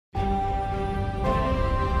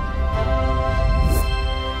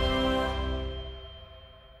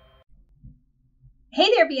Hey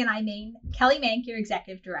there, BNI Maine. Kelly Mank, your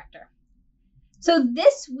Executive Director. So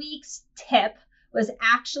this week's tip was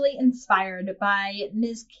actually inspired by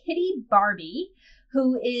Ms. Kitty Barbie,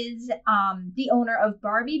 who is the owner of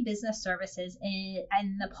Barbie Business Services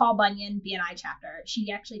in the Paul Bunyan BNI chapter.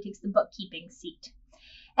 She actually takes the bookkeeping seat.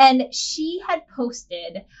 And she had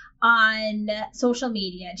posted on social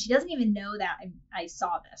media, and she doesn't even know that I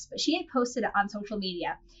saw this, but she had posted it on social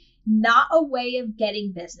media, not a way of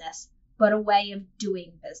getting business, but a way of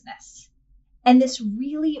doing business. And this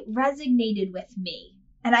really resonated with me.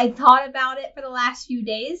 And I thought about it for the last few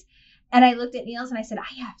days, and I looked at Niels and I said,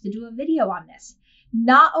 I have to do a video on this.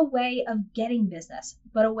 Not a way of getting business,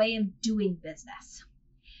 but a way of doing business.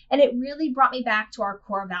 And it really brought me back to our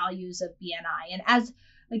core values of BNI. And as,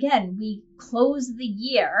 again, we close the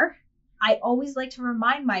year, I always like to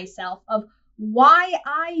remind myself of why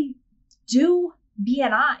I do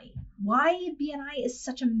BNI, why BNI is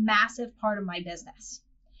such a massive part of my business.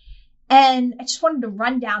 And I just wanted to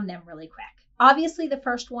run down them really quick. Obviously, the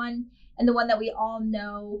first one, and the one that we all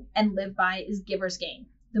know and live by, is giver's gain.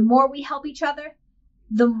 The more we help each other,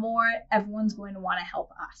 the more everyone's going to want to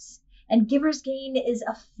help us. And giver's gain is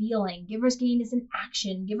a feeling. Giver's gain is an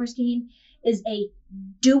action. Giver's gain is a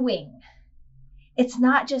doing. It's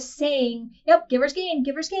not just saying, yep, giver's gain,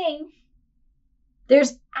 giver's gain.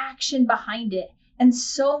 There's action behind it. And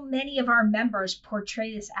so many of our members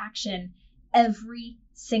portray this action every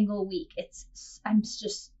single week. I'm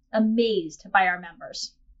just amazed by our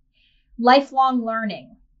members. Lifelong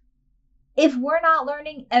learning. If we're not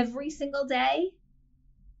learning every single day,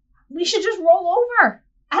 we should just roll over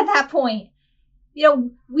at that point.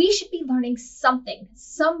 We should be learning something.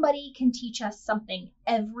 Somebody can teach us something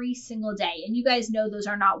every single day. And you guys know those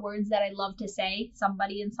are not words that I love to say,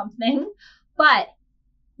 somebody and something, but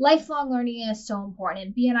lifelong learning is so important,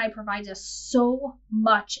 and BNI provides us so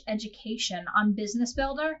much education on Business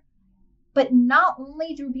Builder, but not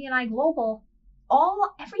only through BNI Global,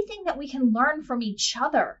 everything that we can learn from each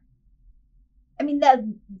other. I mean,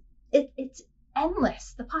 it's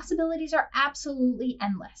endless. The possibilities are absolutely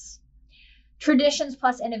endless. Traditions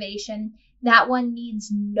plus innovation, that one needs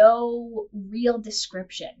no real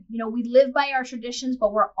description. We live by our traditions,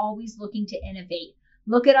 but we're always looking to innovate.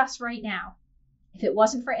 Look at us right now. If it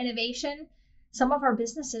wasn't for innovation, some of our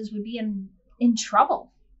businesses would be in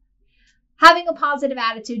trouble. Having a positive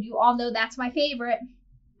attitude, you all know that's my favorite.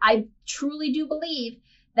 I truly do believe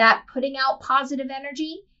that putting out positive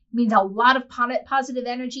energy means a lot of positive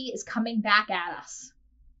energy is coming back at us.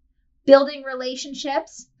 Building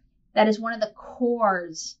relationships, that is one of the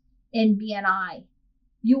cores in BNI.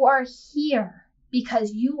 You are here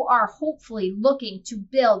because you are hopefully looking to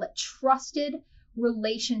build trusted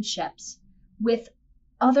relationships with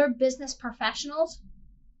other business professionals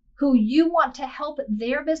who you want to help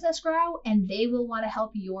their business grow, and they will want to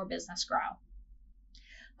help your business grow.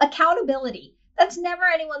 Accountability. That's never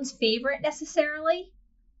anyone's favorite necessarily,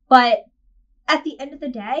 but at the end of the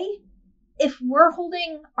day, if we're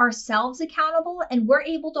holding ourselves accountable and we're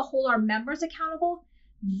able to hold our members accountable,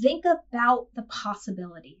 think about the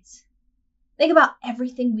possibilities. Think about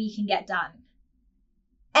everything we can get done.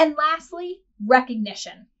 And lastly,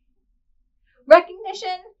 recognition.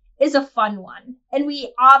 Recognition is a fun one, and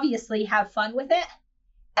we obviously have fun with it.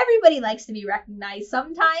 Everybody likes to be recognized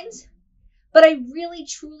sometimes, but I really,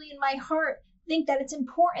 truly in my heart think that it's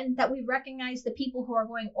important that we recognize the people who are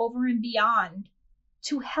going over and beyond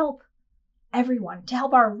to help everyone, to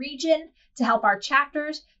help our region, to help our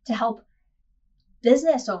chapters, to help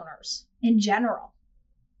business owners in general,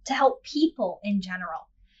 to help people in general.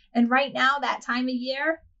 And right now, that time of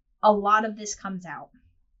year, a lot of this comes out.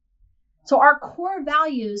 So our core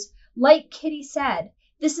values, like Kitty said,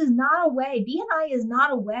 this is not a way. BNI is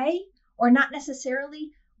not a way, or not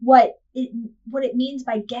necessarily what it means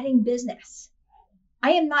by getting business.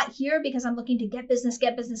 I am not here because I'm looking to get business,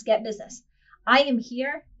 get business, get business. I am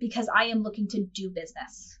here because I am looking to do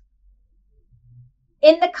business.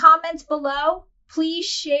 In the comments below, please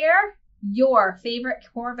share your favorite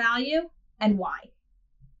core value and why.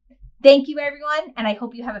 Thank you, everyone, and I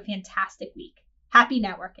hope you have a fantastic week. Happy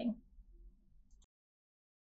networking.